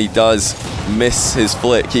 Often when he does miss his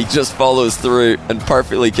flick, he just follows through and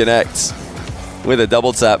perfectly connects with a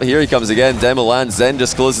double tap. Here he comes again. Demo lands. Zen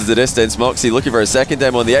just closes the distance. Mawkzy looking for a second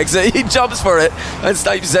demo on the exit. He jumps for it and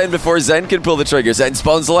snipes Zen before Zen can pull the trigger. Zen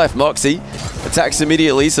spawns left. Mawkzy attacks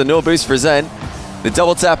immediately, so no boost for Zen. The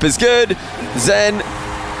double tap is good. Zen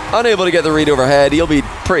unable to get the read overhead. He'll be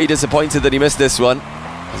pretty disappointed that he missed this one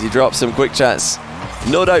as he drops some quick chats.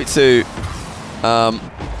 No doubt to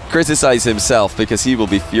criticize himself, because he will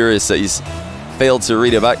be furious that he's failed to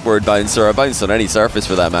read a backward bounce or a bounce on any surface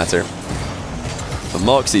for that matter. But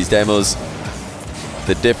Mawkzy's demos,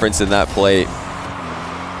 the difference in that play.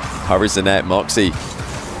 Covers the net. Mawkzy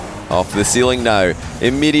off the ceiling now.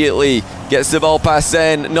 Immediately gets the ball past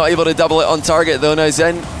Zen. Not able to double it on target though. Now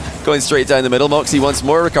Zen going straight down the middle. Mawkzy once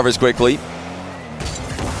more recovers quickly.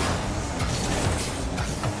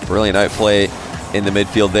 Brilliant outplay in the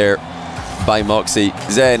midfield there by Mawkzy.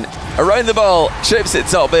 Zen around the ball, chips it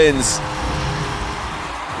top bins.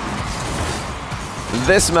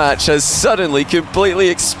 This match has suddenly completely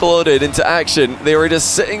exploded into action. They were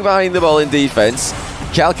just sitting behind the ball in defense,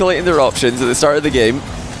 calculating their options at the start of the game.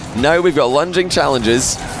 Now we've got lunging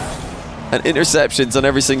challenges and interceptions on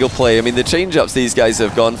every single play. I mean, the change-ups these guys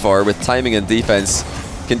have gone for with timing and defense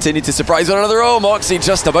continue to surprise one another. Oh, Mawkzy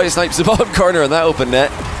just about snipes the bottom corner on that open net.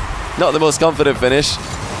 Not the most confident finish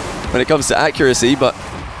when it comes to accuracy, but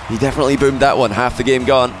he definitely boomed that one. Half the game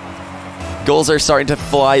gone. Goals are starting to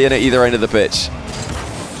fly in at either end of the pitch.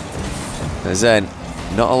 Zen,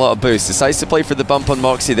 not a lot of boost. Decides to play for the bump on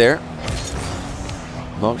Mawkzy there.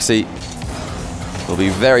 Mawkzy will be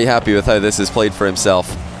very happy with how this is played for himself.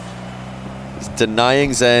 He's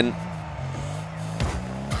denying Zen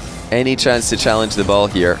any chance to challenge the ball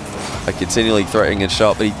here by continually threatening a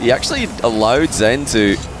shot, but he actually allowed Zen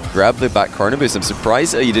to grab the back corner boost. I'm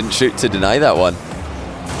surprised that he didn't shoot to deny that one.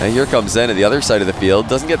 Now here comes Zen at the other side of the field.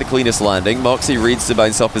 Doesn't get the cleanest landing. Mawkzy reads to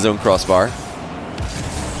bounce off his own crossbar.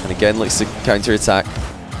 And again looks to counter-attack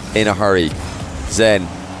in a hurry. Zen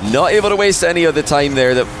not able to waste any of the time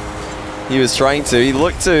there that he was trying to. He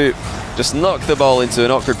looked to just knock the ball into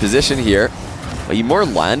an awkward position here, but he more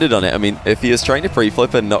landed on it. I mean, if he was trying to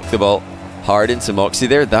pre-flip and knock the ball hard into Mawkzy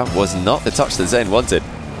there, that was not the touch that Zen wanted.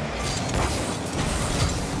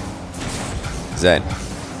 Zen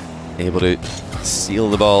able to steal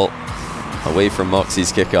the ball away from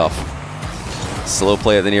Mawkzy's kickoff. Slow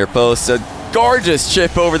play at the near post. A gorgeous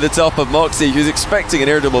chip over the top of Mawkzy, who's expecting an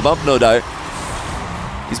air double bump, no doubt.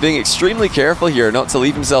 He's being extremely careful here not to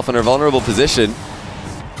leave himself in a vulnerable position.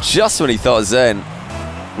 Just when he thought Zen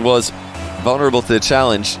was vulnerable to the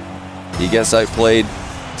challenge, he gets outplayed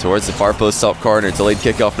towards the far post top corner. Delayed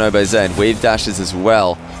kickoff now by Zen. Wave dashes as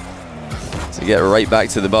well to get right back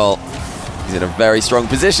to the ball. He's in a very strong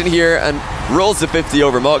position here and rolls the 50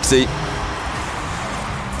 over Mawkzy.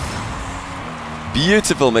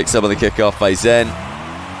 Beautiful mix-up on the kickoff by Zen.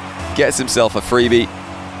 Gets himself a freebie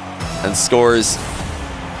and scores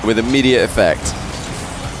with immediate effect.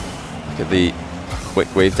 Look at the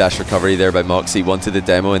quick wave dash recovery there by Mawkzy. Wanted the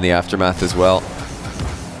demo in the aftermath as well.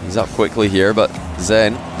 He's up quickly here, but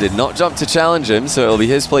Zen did not jump to challenge him, so it'll be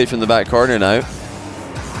his play from the back corner now.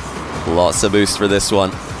 Lots of boost for this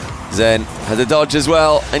one. Zen has a dodge as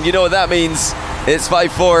well, and you know what that means. It's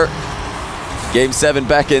 5-4. Game 7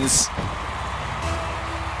 beckons.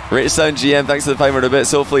 Rich Sound GM, thanks for the 500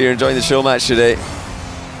 bits. Hopefully you're enjoying the show match today.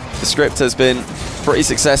 The script has been pretty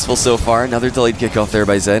successful so far. Another delayed kickoff there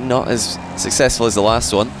by Zen. Not as successful as the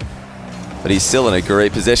last one, but he's still in a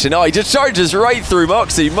great position. Oh, he just charges right through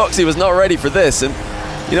Mawkzy. Mawkzy was not ready for this, and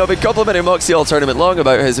you know, I've been complimenting Mawkzy all tournament long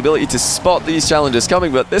about his ability to spot these challenges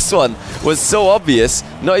coming, but this one was so obvious,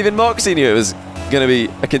 not even Mawkzy knew it was going to be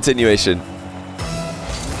a continuation.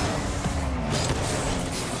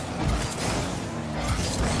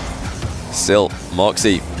 Still,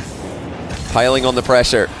 Mawkzy piling on the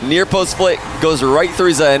pressure. Near post flick goes right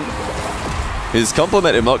through Zen, who's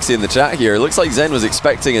complimented Mawkzy in the chat here. It looks like Zen was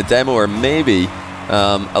expecting a demo or maybe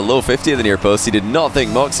a low 50 at the near post. He did not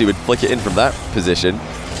think Mawkzy would flick it in from that position.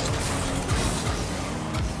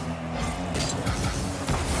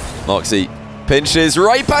 Mawkzy pinches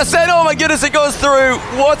right past Zen. Oh my goodness, it goes through.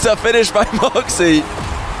 What a finish by Mawkzy.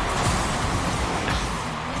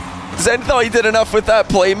 Zen thought he did enough with that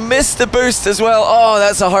play. Missed the boost as well. Oh,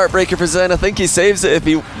 that's a heartbreaker for Zen. I think he saves it if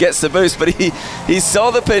he gets the boost, but he saw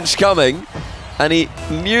the pinch coming and he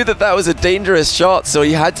knew that that was a dangerous shot, so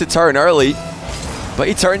he had to turn early. But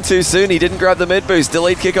he turned too soon. He didn't grab the mid boost.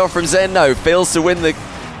 Delayed kickoff from Zen now. Fails to win the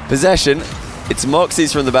possession. It's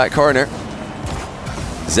Mawkzy's from the back corner.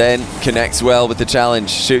 Zen connects well with the challenge.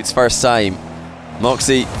 Shoots first time.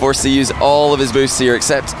 Mawkzy forced to use all of his boosts here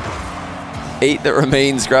except 8 that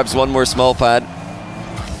remains. Grabs one more small pad.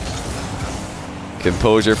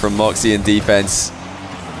 Composure from Mawkzy in defense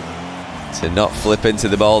to not flip into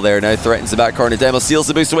the ball there. Now threatens the back corner. Demo steals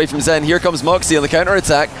the boost away from Zen. Here comes Mawkzy on the counter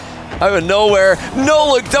attack. Out of nowhere,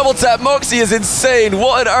 no-look double tap. Mawkzy is insane.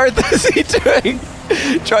 What on earth is he doing?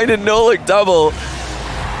 Trying to no-look double.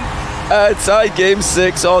 Tied game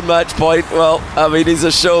 6 on match point. Well, I mean, he's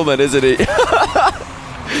a showman, isn't he?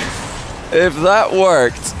 If that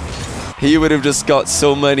worked, he would have just got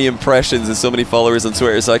so many impressions and so many followers on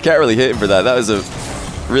Twitter, so I can't really hit him for that. That was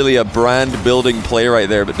really a brand-building play right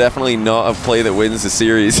there, but definitely not a play that wins the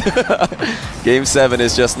series. Game 7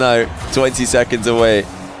 is just now 20 seconds away.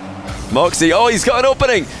 Mawkzy, oh, he's got an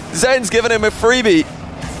opening. Zen's giving him a freebie.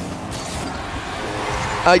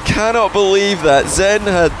 I cannot believe that. Zen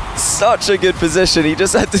had such a good position. He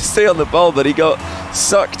just had to stay on the ball, but he got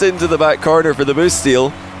sucked into the back corner for the boost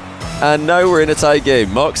steal. And now we're in a tie game.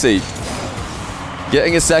 Mawkzy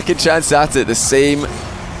getting a second chance at it. The same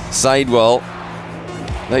sidewall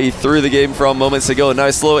that he threw the game from moments ago.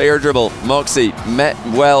 Now slow air dribble. Mawkzy met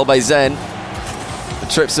well by Zen.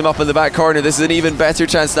 Trips him up in the back corner. This is an even better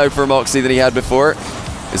chance now for Mawkzy than he had before.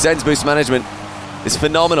 Zen's boost management is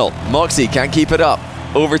phenomenal. Mawkzy can't keep it up.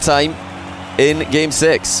 Overtime in game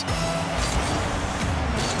 6.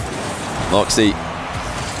 Mawkzy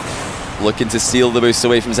looking to steal the boost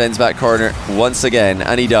away from Zen's back corner once again,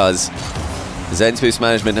 and he does. Zen's boost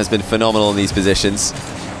management has been phenomenal in these positions.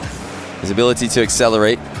 His ability to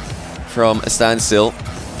accelerate from a standstill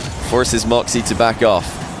forces Mawkzy to back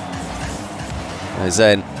off. Now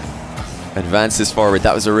Zen advances forward.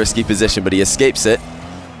 That was a risky position, but he escapes it.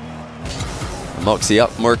 Mawkzy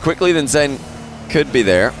up more quickly than Zen could be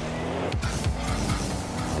there.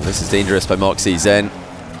 This is dangerous by Mawkzy. Zen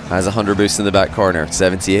has 100 boost in the back corner.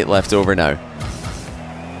 78 left over now.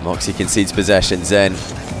 Mawkzy concedes possession. Zen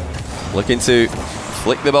looking to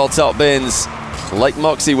flick the ball top bins like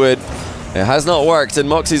Mawkzy would. It has not worked, and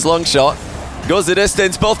Mawkzy's long shot goes the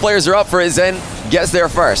distance. Both players are up for it. Zen gets there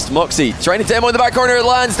first. Mawkzy trying to demo in the back corner. It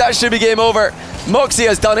lands. That should be game over. Mawkzy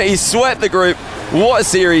has done it. He swept the group. What a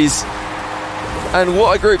series. And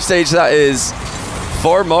what a group stage that is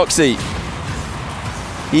for Mawkzy.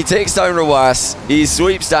 He takes down Rawas. He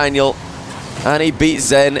sweeps Daniel. And he beats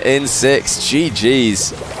Zen in 6.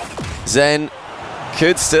 GG's. Zen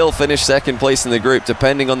could still finish second place in the group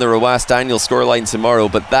depending on the Rawas-Daniel scoreline tomorrow,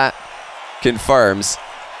 but that confirms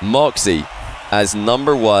Mawkzy as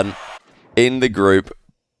 #1 in the group.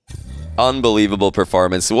 Unbelievable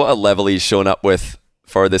performance. What a level he's shown up with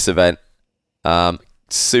for this event.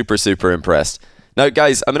 Super, super impressed. Now,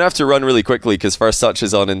 guys, I'm going to have to run really quickly because First Touch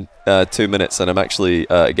is on in 2 minutes and I'm actually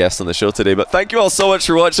a guest on the show today. But thank you all so much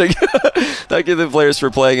for watching. Thank you to the players for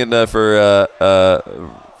playing and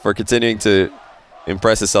for continuing to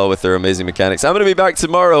impress us all with their amazing mechanics. I'm going to be back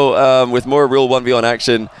tomorrow with more Rule 1v1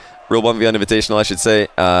 action. Rule 1v1 Invitational, I should say.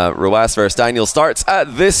 Rawas versus Daniel starts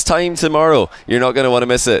at this time tomorrow. You're not going to want to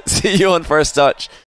miss it. See you on First Touch.